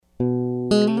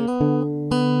Hello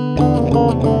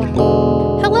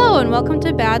and welcome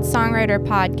to Bad Songwriter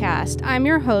Podcast. I'm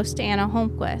your host, Anna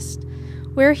Holmquist.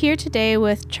 We're here today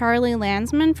with Charlie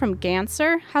Landsman from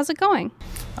Ganser. How's it going?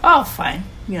 Oh, fine.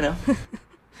 You know.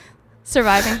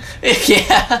 Surviving?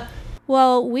 Yeah.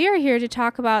 Well, we are here to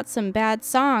talk about some bad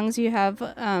songs. You have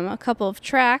a couple of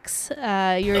tracks.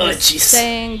 You were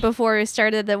saying before we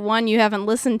started that one you haven't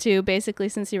listened to basically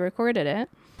since you recorded it.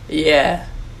 Yeah.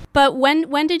 But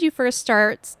when did you first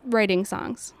start writing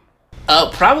songs?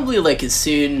 Probably like as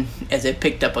soon as I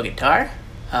picked up a guitar,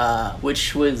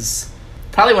 which was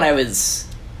probably when I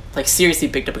was, like, seriously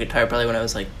picked up a guitar, probably when I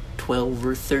was like 12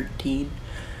 or 13.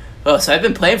 Oh, so I've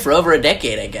been playing for over a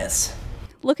decade, I guess.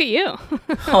 Look at you.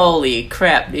 Holy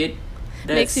crap, dude.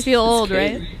 Makes you feel old,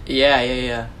 crazy.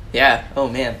 right? Yeah, oh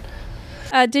man.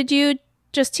 Did you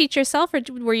just teach yourself, or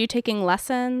were you taking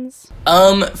lessons?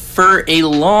 For a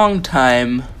long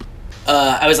time,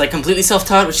 I was like completely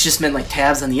self-taught, which just meant like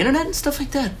tabs on the internet and stuff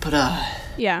like that. But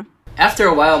yeah. After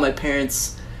a while, my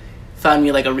parents found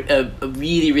me like a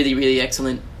really, really, really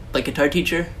excellent like guitar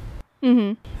teacher,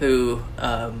 who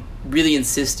really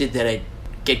insisted that I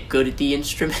get good at the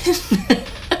instrument.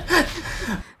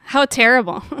 How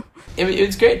terrible. It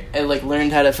was great. I like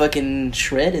learned how to fucking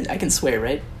shred, and I can swear,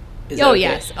 right? Okay?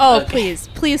 Yes. Oh, okay.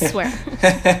 Please swear.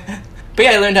 But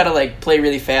yeah, I learned how to like play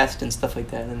really fast and stuff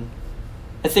like that, and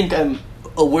I think I'm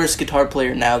a worse guitar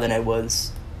player now than I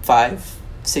was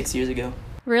 5-6 years ago.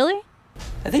 Really?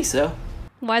 I think so.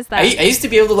 Why is that? I used to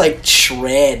be able to like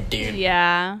shred, dude.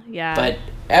 Yeah. But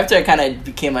after I kind of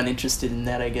became uninterested in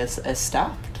that, I guess I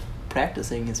stopped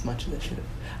practicing as much as I should have.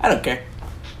 I don't care.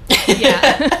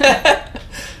 Yeah.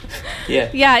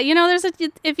 Yeah. You know,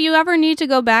 if you ever need to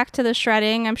go back to the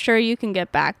shredding, I'm sure you can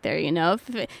get back there, you know.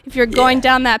 If you're going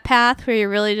down that path where you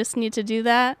really just need to do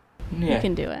that, you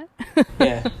can do it.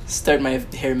 Yeah. Start my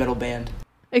hair metal band.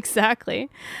 Exactly.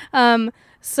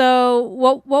 So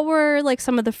what were like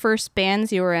some of the first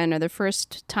bands you were in, or the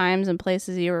first times and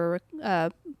places you were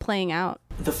playing out?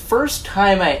 The first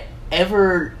time I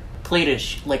ever played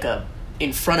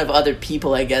in front of other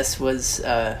people, I guess, was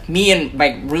me and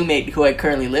my roommate, who I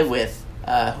currently live with,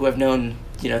 who I've known,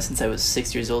 since I was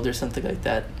 6 years old or something like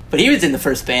that. But he was in the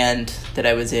first band that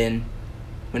I was in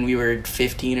when we were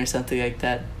 15 or something like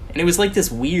that. And it was like this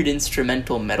weird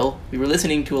instrumental metal. We were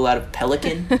listening to a lot of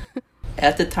Pelican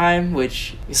at the time,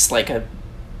 which is like a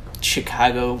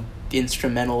Chicago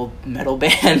instrumental metal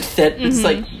band that was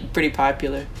like pretty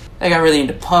popular. I got really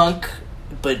into punk,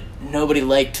 but nobody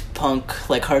liked punk,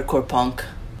 like hardcore punk,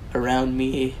 around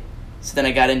me. So then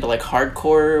I got into like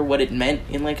hardcore, what it meant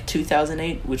in like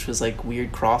 2008, which was like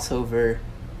weird crossover.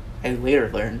 I later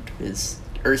learned is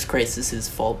Earth Crisis'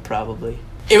 fault, probably.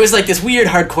 It was like this weird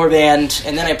hardcore band,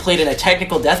 and then I played in a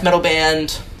technical death metal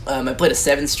band. I played a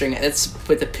 7-string. That's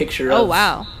with a picture of. Oh,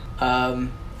 wow.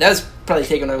 That was probably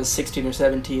taken when I was 16 or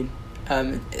 17.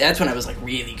 That's when I was like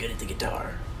really good at the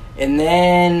guitar. And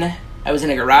then I was in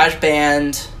a garage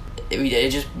band. I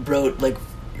just wrote like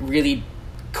really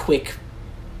quick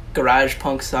garage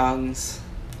punk songs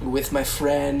with my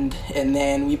friend, and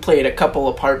then we played a couple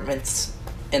apartments,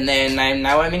 and then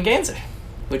I'm in Ganser,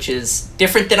 which is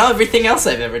different than everything else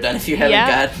I've ever done. If you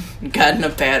haven't gotten a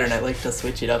pattern, I like to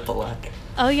switch it up a lot.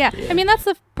 Oh yeah. I mean, that's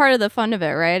the part of the fun of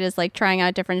it, right? Is like trying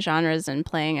out different genres and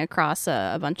playing across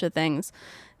a bunch of things,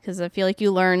 because I feel like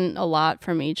you learn a lot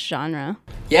from each genre.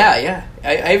 Yeah.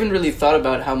 I haven't really thought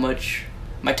about how much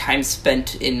my time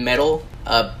spent in metal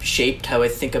shaped how I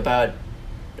think about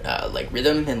like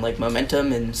rhythm and like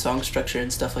momentum and song structure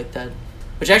and stuff like that.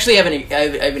 Which actually I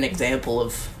have an example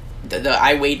of the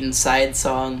I Wait Inside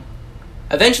song.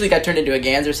 Eventually got turned into a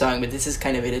Ganser song, but this is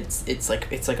kind of it. It's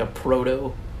like a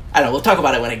proto. I don't know. We'll talk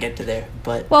about it when I get to there.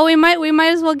 But we might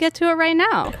as well get to it right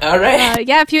now. All right.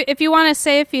 If you want to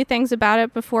say a few things about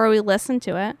it before we listen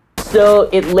to it. So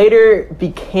it later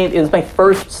it was my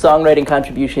first songwriting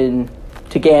contribution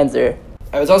to Ganser.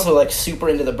 I was also like super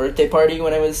into the birthday party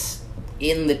when I was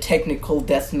in the technical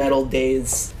death metal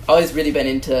days. Always really been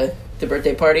into the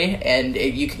birthday party, and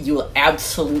you will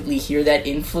absolutely hear that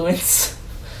influence.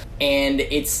 And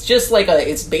it's just like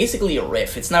it's basically a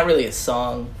riff. It's not really a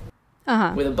song.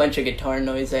 With a bunch of guitar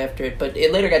noise after it, but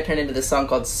it later got turned into this song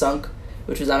called Sunk,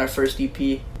 which was on our first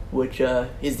EP, which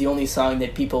is the only song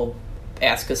that people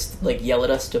ask us, like, yell at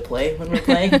us to play when we're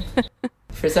playing.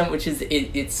 For some, which is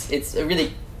it's a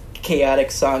really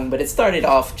chaotic song, but it started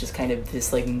off just kind of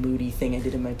this like moody thing I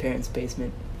did in my parents'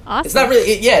 basement. Awesome. It's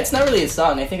not really a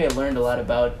song. I think I learned a lot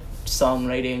about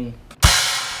songwriting.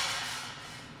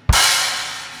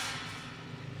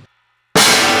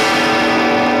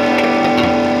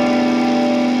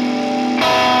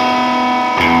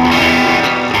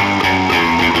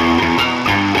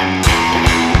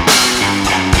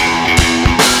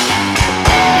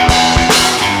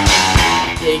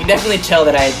 definitely tell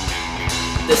that I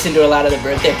listened to a lot of the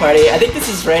birthday party. I think this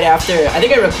is right after, I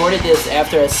think I recorded this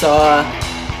after I saw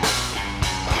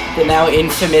the now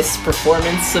infamous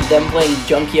performance of them playing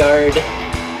Junkyard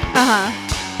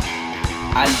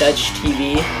on Dutch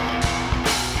TV.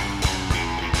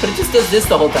 But it just does this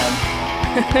the whole time.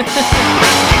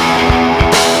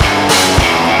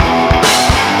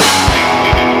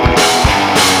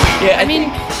 Yeah, I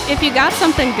mean, if you got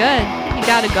something good, you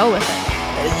gotta go with it.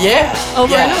 Yeah.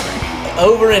 Over and over.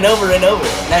 Over and over and over.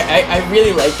 And I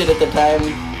really liked it at the time.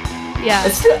 Yeah. I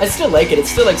still like it. It's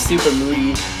still like super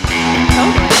moody.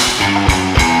 Totally.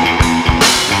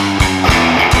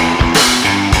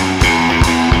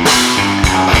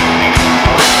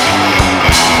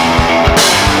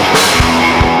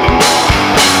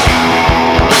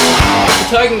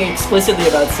 Talking explicitly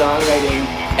about songwriting,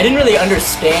 I didn't really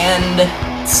understand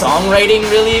songwriting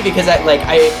really, because I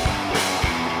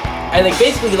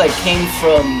basically like came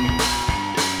from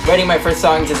writing my first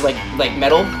songs as like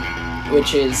metal,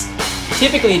 which is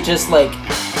typically just like,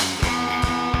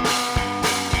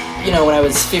 you know, when I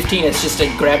was 15, it's just I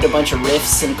grabbed a bunch of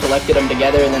riffs and collected them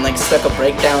together and then like stuck a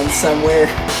breakdown somewhere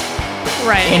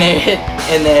in it,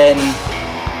 and then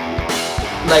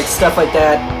like stuff like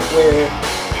that, where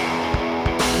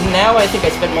now I think I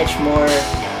spend much more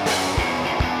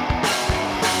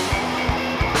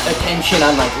attention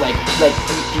on like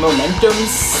momentum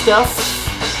stuff,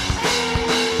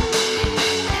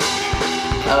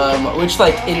 which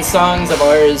like in songs of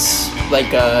ours,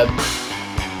 like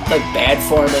Bad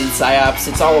Form and Psyops,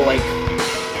 it's all like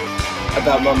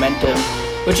about momentum,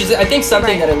 which is I think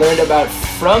something that I learned about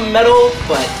from metal,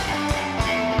 but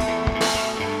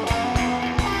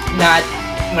not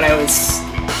when I was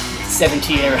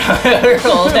 17 or however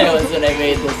old I was when I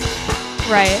made this.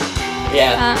 Right.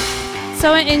 Yeah.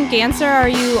 So in Ganser, are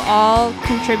you all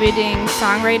contributing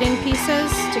songwriting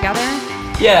pieces together?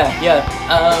 Yeah.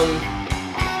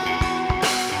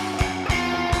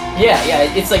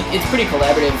 It's pretty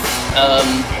collaborative.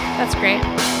 That's great.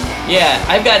 Yeah,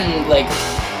 I've gotten like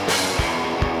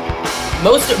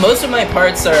most of my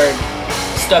parts are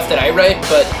stuff that I write,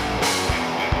 but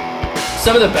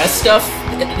some of the best stuff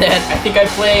that I think I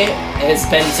play has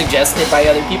been suggested by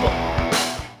other people.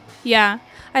 Yeah,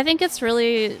 I think it's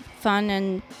really fun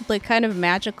and like kind of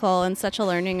magical and such a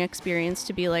learning experience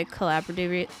to be like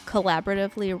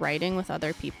collaboratively writing with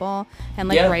other people and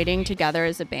like writing together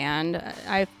as a band.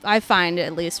 I find,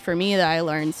 at least for me, that I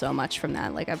learned so much from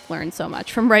that. Like I've learned so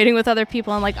much from writing with other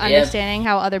people and like understanding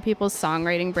how other people's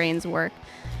songwriting brains work.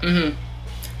 Mm-hmm.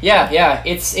 Yeah.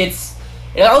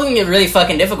 It all can get really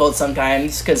fucking difficult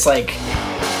sometimes, because like,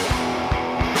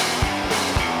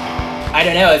 I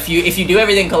don't know, if you do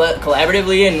everything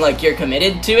collaboratively and like you're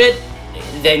committed to it,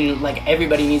 then like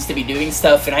everybody needs to be doing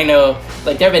stuff. And I know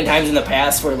like there have been times in the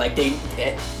past where like the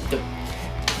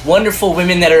wonderful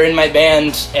women that are in my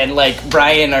band and like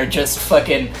Brian are just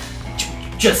fucking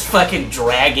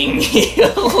dragging me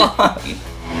along.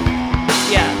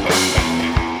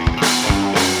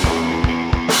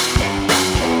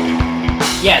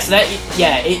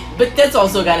 But that's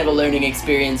also kind of a learning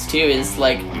experience too, is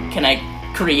like, can I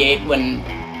create when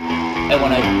I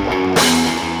want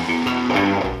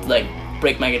to like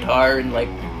break my guitar and like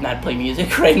not play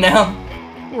music right now?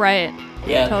 Right.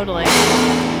 Yeah. Totally.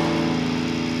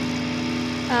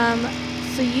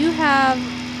 So you have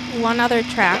one other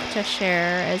track to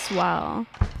share as well.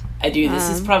 I do. This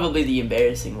is probably the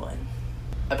embarrassing one.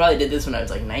 I probably did this when I was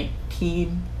like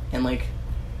 19 and like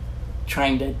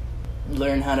trying to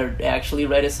learn how to actually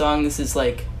write a song. This is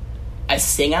like, I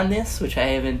sing on this, which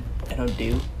I don't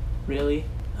do really,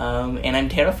 and I'm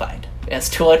terrified as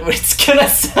to what it's gonna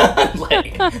sound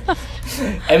like.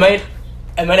 I might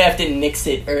have to nix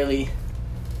it early,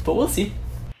 but we'll see.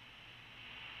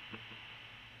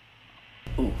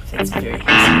 Ooh, that's very easy.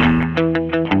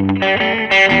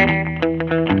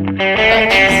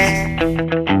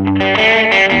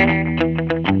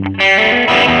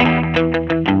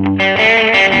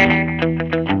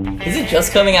 Is it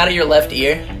just coming out of your left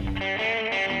ear?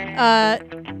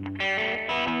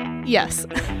 Yes.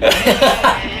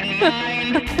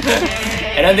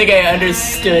 I don't think I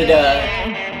understood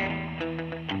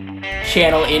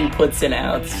channel inputs and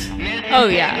outs. Oh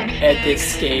yeah. At this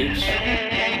stage.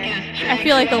 I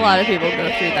feel like a lot of people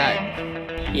go through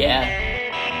that. Yeah.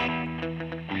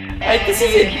 This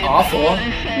isn't awful.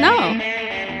 No.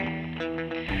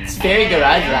 It's very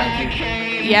garage rocky.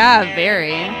 Yeah,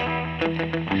 very. So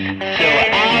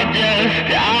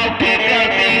I'll pick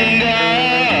up and go.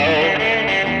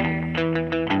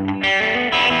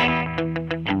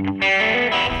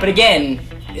 But again,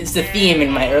 it's the theme in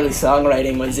my early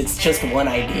songwriting was it's just one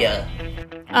idea.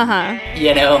 Uh-huh.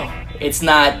 You know, it's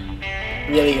not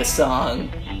really a song.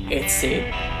 It's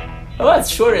it's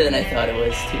shorter than I thought it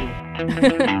was, too.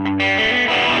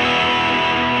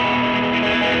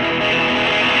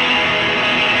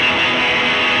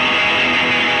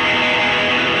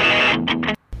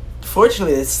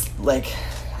 Fortunately, it's like,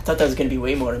 I thought that was going to be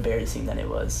way more embarrassing than it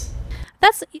was.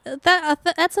 That's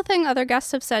the thing other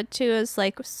guests have said too, is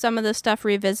like some of the stuff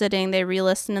revisiting, they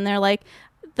re-listen and they're like,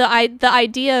 the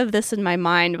idea of this in my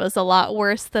mind was a lot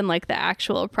worse than like the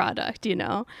actual product, you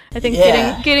know. I think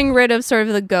getting rid of sort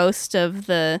of the ghost of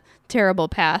the terrible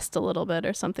past a little bit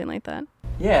or something like that.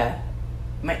 Yeah,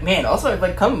 man. Also, I've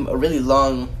like come a really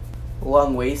long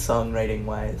way songwriting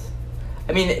wise.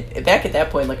 I mean, back at that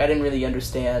point, like I didn't really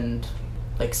understand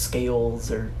like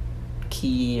scales or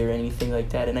key or anything like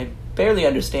that, and I barely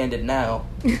understand it now.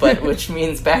 But which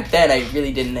means back then I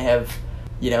really didn't have.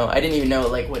 You know, I didn't even know,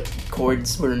 like, what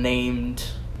chords were named,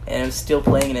 and I was still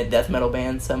playing in a death metal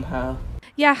band somehow.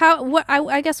 Yeah,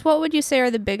 I guess what would you say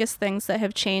are the biggest things that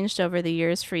have changed over the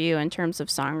years for you in terms of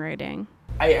songwriting?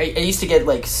 I used to get,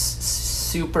 like,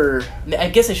 super... I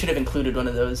guess I should have included one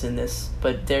of those in this,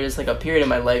 but there's, like, a period in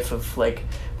my life of, like,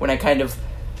 when I kind of...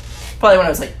 Probably when I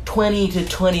was, like, 20 to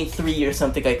 23 or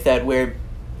something like that, where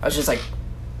I was just, like,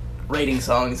 writing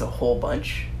songs a whole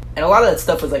bunch. And a lot of that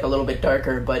stuff was, like, a little bit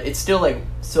darker, but it's still, like,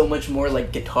 so much more,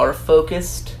 like,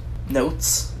 guitar-focused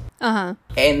notes. Uh-huh.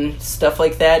 And stuff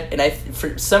like that. And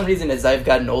for some reason, as I've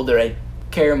gotten older, I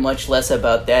care much less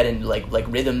about that, and, like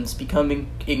rhythms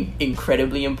becoming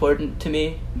incredibly important to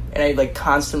me. And I, like,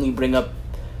 constantly bring up,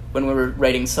 when we were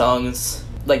writing songs,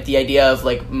 like, the idea of,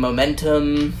 like,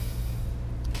 momentum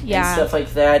and stuff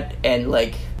like that. And,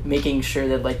 like, making sure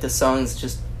that, like, the songs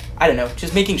just... I don't know,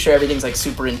 just making sure everything's, like,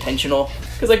 super intentional.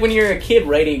 Because, like, when you're a kid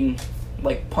writing,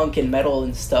 like, punk and metal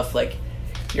and stuff, like,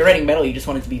 you're writing metal, you just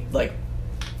want it to be, like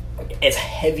as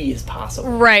heavy as possible.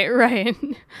 Right.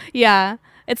 Yeah.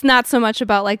 It's not so much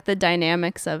about, like, the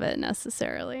dynamics of it,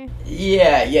 necessarily.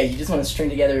 Yeah, you just want to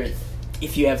string together...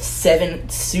 If you have 7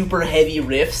 super heavy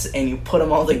riffs and you put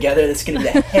them all together, that's going to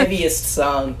be the heaviest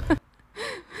song.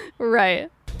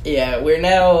 Right. Yeah, where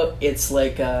now it's,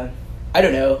 like, I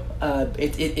don't know.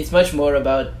 It's much more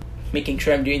about making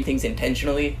sure I'm doing things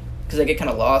intentionally, because I get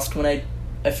kind of lost when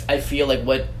I feel like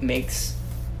what makes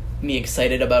me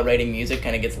excited about writing music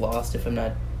kind of gets lost if I'm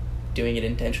not doing it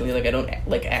intentionally. Like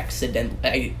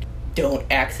I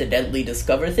don't accidentally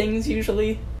discover things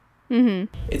usually.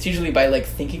 Mm-hmm. It's usually by like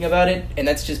thinking about it, and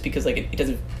that's just because like it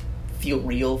doesn't feel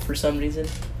real for some reason,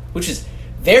 which is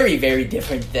very, very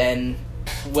different than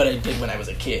what I did when I was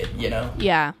a kid. You know?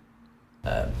 Yeah.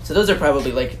 So those are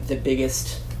probably like the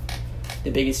biggest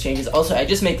changes. Also, I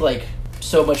just make like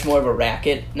so much more of a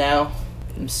racket now.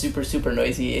 I'm super, super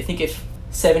noisy. I think if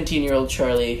 17-year-old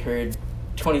Charlie heard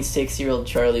 26-year-old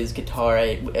Charlie's guitar,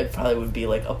 I probably would be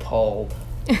like appalled,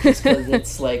 just because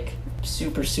it's like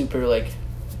super, super like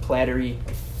clattery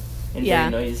and very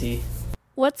noisy.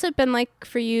 What's it been like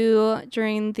for you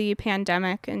during the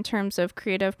pandemic in terms of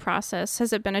creative process?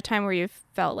 Has it been a time where you've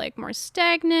felt like more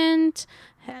stagnant?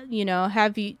 You know,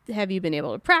 have you been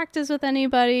able to practice with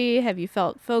anybody? Have you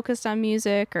felt focused on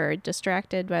music or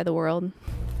distracted by the world?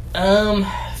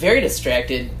 Very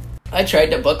distracted. I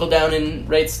tried to buckle down and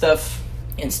write stuff,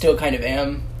 and still kind of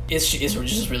am. It's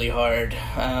just really hard.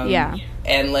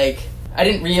 And like, I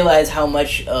didn't realize how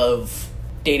much of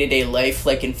day-to-day life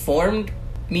like informed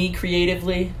me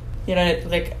creatively. You know,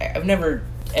 like I've never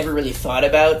ever really thought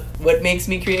about what makes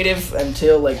me creative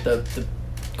until like the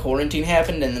quarantine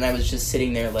happened, and then I was just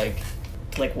sitting there like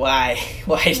why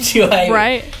do I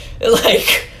right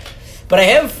like, but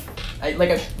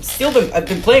I've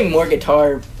been playing more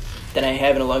guitar than I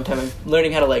have in a long time. I'm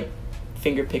learning how to like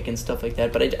finger pick and stuff like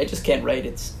that, but I just can't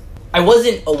write. I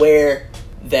wasn't aware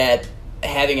that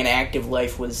having an active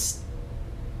life was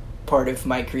part of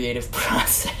my creative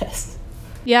process.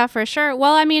 Yeah, for sure.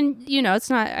 Well, I mean, you know, it's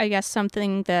not, I guess,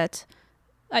 something that,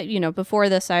 before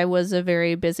this, I was a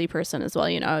very busy person as well.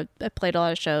 You know, I played a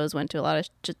lot of shows, went to a lot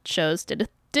of shows,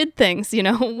 did things, you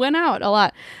know, went out a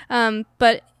lot.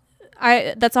 But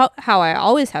that's how I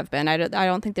always have been. I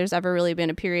don't think there's ever really been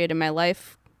a period in my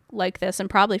life like this, and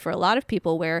probably for a lot of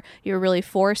people, where you're really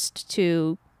forced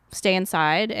to stay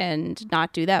inside and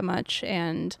not do that much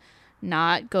and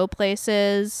not go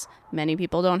places. Many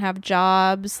people don't have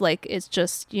jobs. Like, it's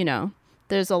just, you know,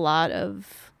 there's a lot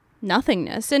of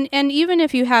nothingness. And even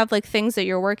if you have like things that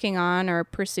you're working on or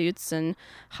pursuits and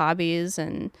hobbies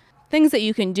and things that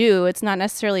you can do, it's not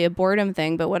necessarily a boredom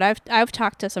thing. But what I've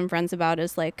talked to some friends about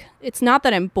is like, it's not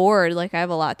that I'm bored. Like, I have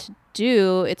a lot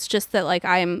do. It's just that like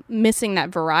I'm missing that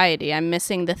variety. I'm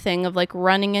missing the thing of like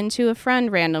running into a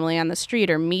friend randomly on the street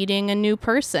or meeting a new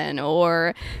person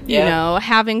or, you know,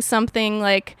 having something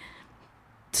like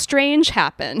strange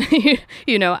happen,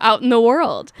 you know, out in the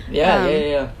world.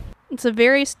 Yeah. It's a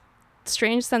very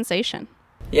strange sensation.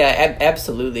 Yeah,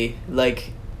 absolutely.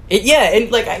 Like,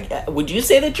 and like, would you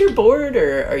say that you're bored,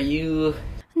 or are you?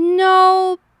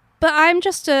 No, but I'm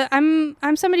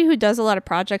somebody who does a lot of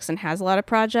projects and has a lot of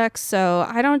projects, so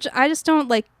I just don't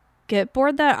like get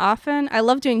bored that often. I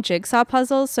love doing jigsaw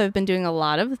puzzles, so I've been doing a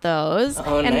lot of those.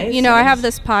 Oh, and nice, you know, I have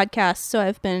this podcast, so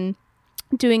I've been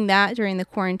doing that during the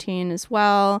quarantine as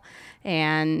well,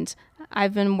 and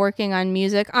I've been working on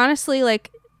music. Honestly,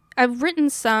 like I've written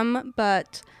some,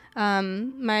 but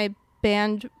my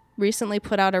band recently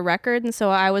put out a record, and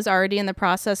so I was already in the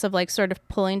process of like sort of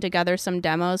pulling together some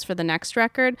demos for the next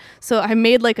record. So I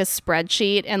made like a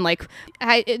spreadsheet, and like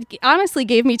it honestly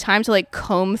gave me time to like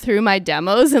comb through my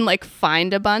demos and like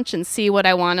find a bunch and see what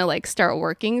I want to like start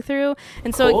working through.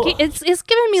 And so Cool. it's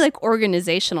given me like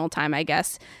organizational time, I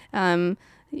guess.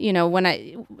 You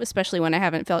know, especially when I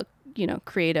haven't felt, you know,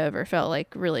 creative or felt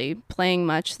like really playing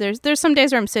much. There's some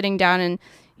days where I'm sitting down and,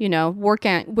 you know,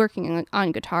 working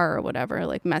on guitar or whatever,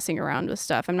 like messing around with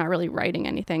stuff. I'm not really writing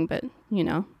anything, but, you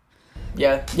know.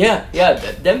 Yeah.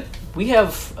 Then we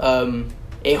have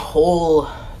a whole,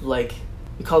 like,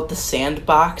 we call it the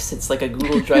sandbox. It's like a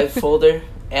Google Drive folder,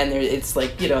 and it's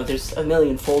like, you know, there's a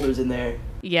million folders in there.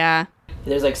 Yeah.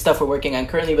 There's like stuff we're working on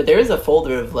currently, but there is a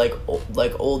folder of like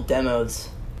old demos,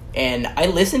 and I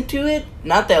listened to it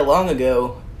not that long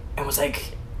ago and was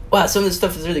like, wow, some of this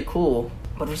stuff is really cool.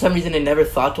 But for some reason, I never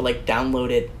thought to like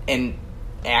download it and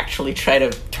actually try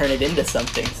to turn it into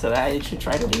something. So I should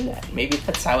try to do that. Maybe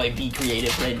that's how I be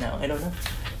creative right now. I don't know.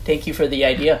 Thank you for the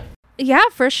idea. Yeah,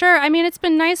 for sure. I mean, it's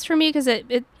been nice for me because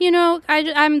it you know,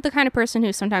 I'm the kind of person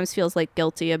who sometimes feels like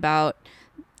guilty about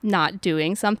not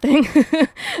doing something.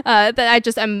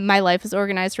 That my life is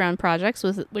organized around projects,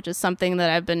 which is something that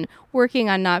I've been working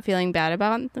on not feeling bad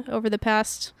about over the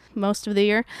past most of the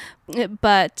year.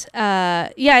 But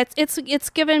yeah, it's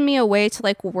given me a way to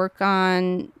like work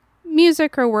on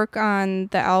music or work on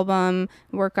the album,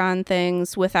 work on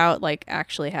things without like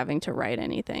actually having to write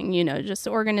anything, you know, just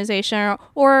organization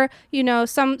or you know,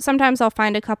 sometimes I'll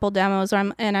find a couple demos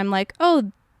and I'm like,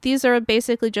 oh, these are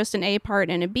basically just an A part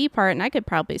and a B part, and I could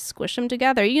probably squish them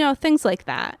together, you know, things like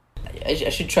that. I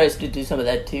should try to do some of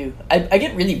that too. I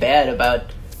get really bad about,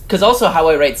 because also how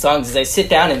I write songs is I sit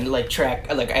down and like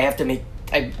track, like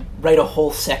I write a whole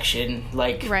section,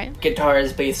 like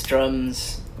guitars, bass,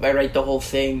 drums. I write the whole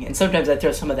thing, and sometimes I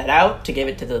throw some of that out to give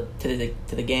it to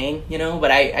the gang, you know. But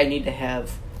I need to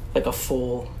have like a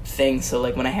full thing, so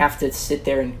like when I have to sit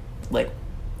there and like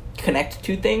connect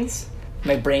two things,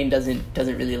 my brain doesn't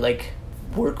really like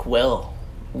work well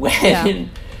when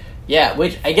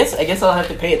which I guess I'll have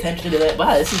to pay attention to that.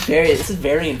 Wow, this is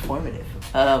very informative.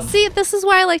 See, this is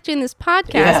why I like doing this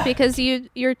podcast, because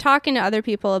you're talking to other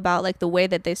people about like the way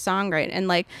that they songwrite, and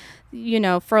like, you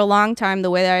know, for a long time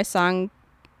the way that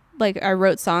I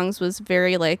wrote songs was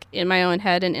very like in my own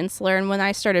head and insular, and when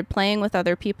I started playing with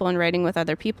other people and writing with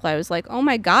other people, I was like, oh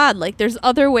my god, like there's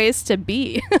other ways to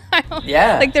be.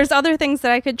 Like there's other things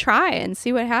that I could try and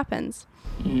see what happens.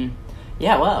 Mm-hmm.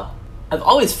 Yeah, wow. I've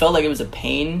always felt like it was a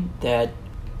pain that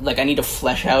like I need to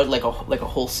flesh out like a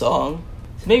whole song.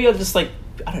 So maybe I'll just like,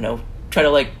 I don't know, try to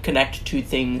like connect two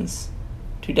demos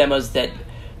that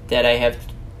I have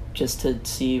just to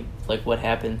see like what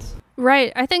happens.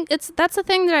 Right. I think that's a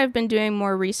thing that I've been doing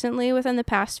more recently within the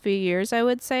past few years, I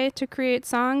would say, to create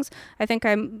songs. I think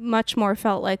I much more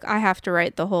felt like I have to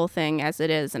write the whole thing as it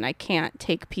is, and I can't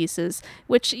take pieces,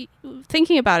 which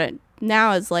thinking about it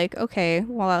now is like, okay,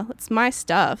 well, it's my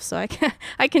stuff, so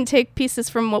I can take pieces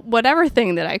from whatever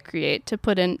thing that I create to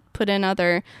put in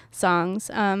other songs.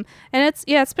 And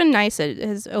it's been nice. It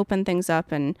has opened things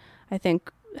up, and I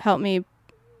think helped me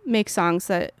make songs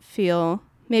that feel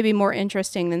maybe more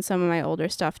interesting than some of my older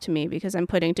stuff to me, because I'm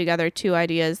putting together two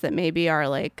ideas that maybe are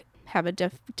like have a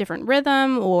different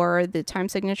rhythm, or the time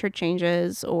signature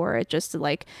changes, or it just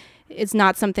like it's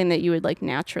not something that you would like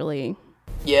naturally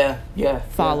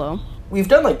follow. We've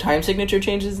done like time signature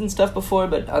changes and stuff before,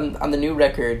 but on the new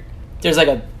record there's like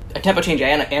a tempo change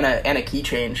and a key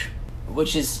change,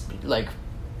 which is like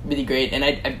really great, and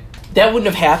I that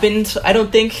wouldn't have happened, I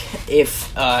don't think,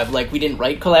 if like we didn't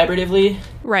write collaboratively.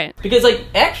 Right. Because like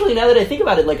actually now that I think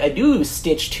about it, like I do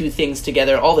stitch two things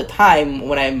together all the time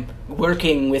when I'm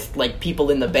working with like people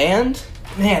in the band.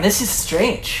 Man, this is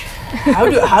strange. How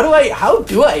do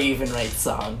I even write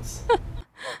songs?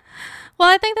 Well,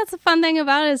 I think that's the fun thing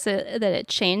about it, is that it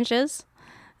changes.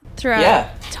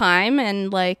 throughout time,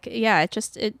 and like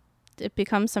it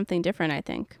becomes something different. I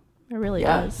think it really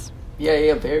does.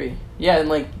 Yeah, very. Yeah, and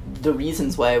like the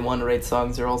reasons why I want to write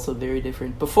songs are also very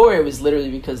different. Before it was literally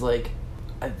because like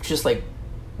I just like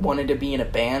wanted to be in a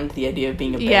band. The idea of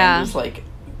being a band was like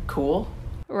cool.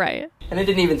 Right. And I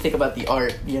didn't even think about the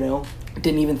art, you know? I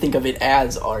didn't even think of it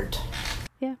as art.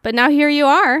 Yeah, but now here you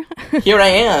are. Here I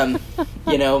am,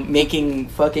 you know, making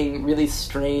fucking really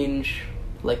strange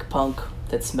like punk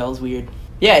that smells weird.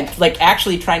 Yeah, like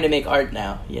actually trying to make art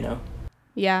now, you know.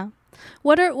 Yeah.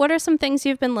 What are some things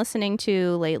you've been listening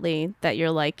to lately that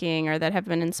you're liking or that have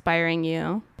been inspiring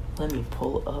you? Let me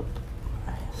pull up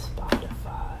my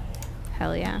Spotify.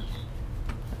 Hell yeah.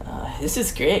 This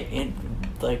is great. And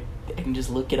like I can just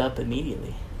look it up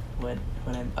immediately when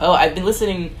I've been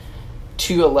listening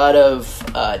to a lot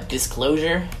of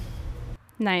Disclosure.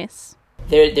 Nice.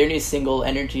 Their new single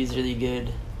Energy is really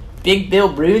good. Big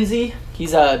Bill Brunzi,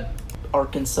 he's a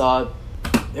Arkansas,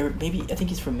 or maybe I think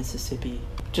he's from Mississippi.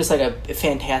 Just like a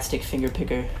fantastic finger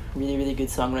picker, really, really good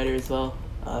songwriter as well.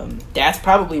 That's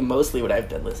probably mostly what I've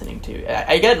been listening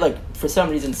to. I got like for some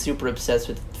reason super obsessed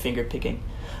with finger picking.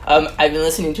 I've been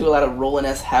listening to a lot of Roland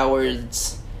S.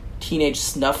 Howard's Teenage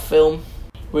Snuff Film,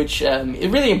 which is a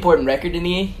really important record to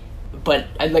me, but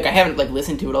I haven't like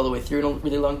listened to it all the way through in a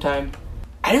really long time.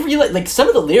 I didn't realize like some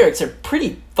of the lyrics are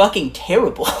pretty fucking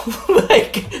terrible.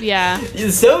 Like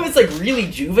some of it's like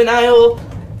really juvenile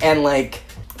and like.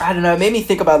 I don't know, it made me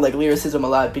think about, like, lyricism a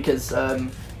lot, because,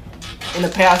 in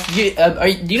the past, do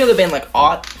you know the band, like,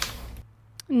 Ought?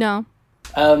 No.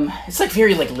 It's, like,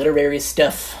 very, like, literary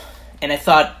stuff, and I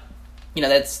thought, you know,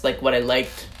 that's, like, what I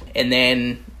liked, and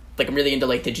then, like, I'm really into,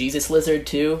 like, the Jesus Lizard,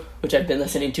 too, which I've been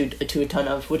listening to a ton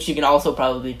of, which you can also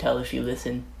probably tell if you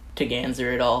listen to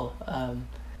Ganser at all.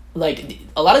 Like,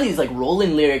 a lot of these, like,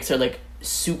 Roland lyrics are, like,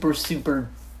 super, super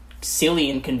silly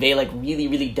and convey like really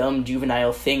really dumb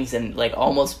juvenile things, and like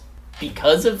almost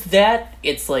because of that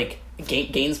it's like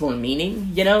gains more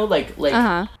meaning, you know, like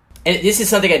and this is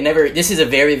something this is a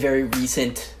very very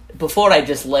recent. Before I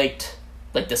just liked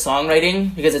like the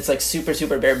songwriting because it's like super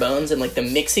super bare bones, and like the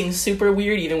mixing's super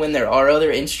weird. Even when there are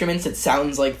other instruments, it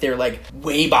sounds like they're like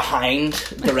way behind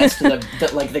the rest of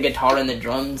the like the guitar and the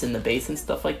drums and the bass and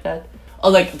stuff like that.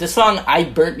 Oh, like the song I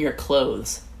Burnt Your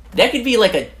Clothes, that could be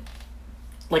like a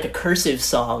cursive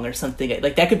song or something.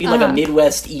 Like that could be like a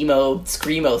Midwest emo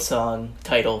screamo song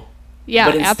title. Yeah,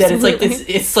 but instead absolutely.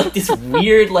 It's like this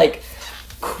weird like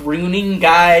crooning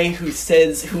guy who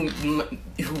says who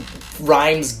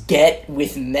rhymes get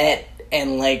with met,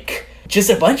 and like just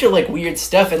a bunch of like weird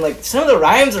stuff, and like some of the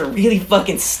rhymes are really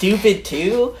fucking stupid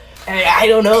too. And I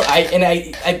don't know.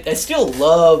 I still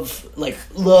love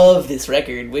this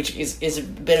record, which is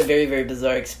been a very very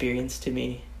bizarre experience to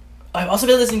me. I've also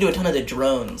been listening to a ton of the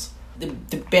Drones, the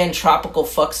band Tropical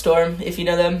Fuckstorm, if you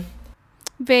know them.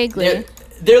 Vaguely.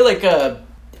 They're like a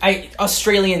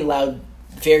Australian loud,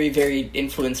 very very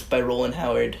influenced by Roland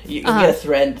Howard. You get a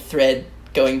thread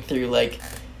going through like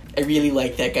I really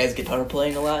like that guy's guitar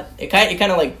playing a lot. It kind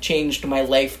of like changed my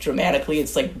life dramatically.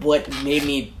 It's like what made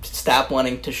me stop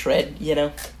wanting to shred, you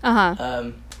know.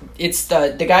 It's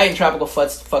the guy in Tropical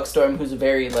Fuckstorm who's a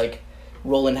very like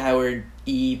Roland Howard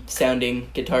sounding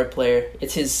guitar player.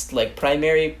 It's his like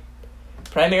primary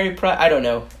I don't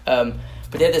know.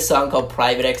 But they have this song called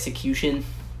Private Execution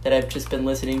that I've just been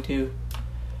listening to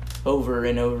over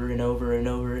and over and over and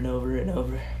over and over and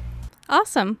over.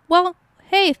 Awesome. Well,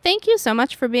 hey, thank you so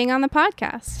much for being on the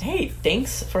podcast. Hey,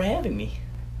 thanks for having me.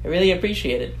 I really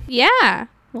appreciate it. Yeah.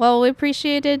 Well, we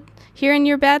appreciated hearing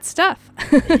your bad stuff.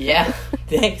 Yeah,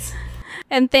 thanks.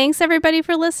 And thanks everybody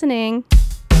for listening.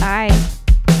 Bye.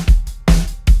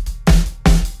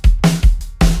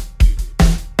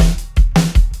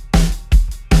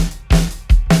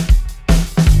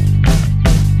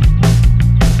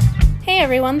 Hey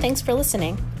everyone, thanks for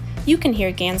listening. You can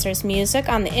hear Ganser's music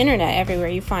on the internet everywhere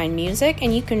you find music,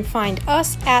 and you can find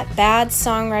us at Bad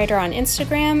Songwriter on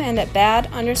Instagram and at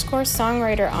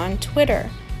bad_songwriter on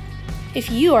Twitter. If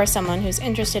you are someone who's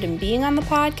interested in being on the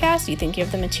podcast, you think you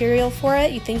have the material for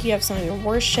it, you think you have some of your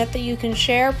worst shit that you can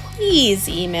share, please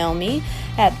email me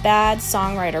at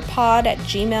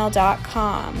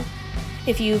badsongwriterpod@gmail.com.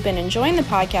 If you've been enjoying the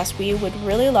podcast, we would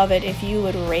really love it if you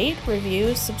would rate,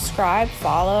 review, subscribe,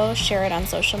 follow, share it on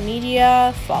social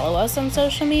media, follow us on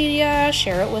social media,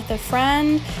 share it with a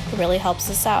friend. It really helps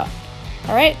us out.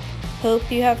 All right,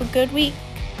 hope you have a good week.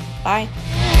 Bye.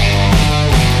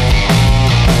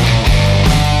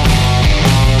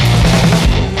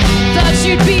 Thought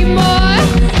you'd be more,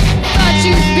 thought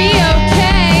you'd be okay.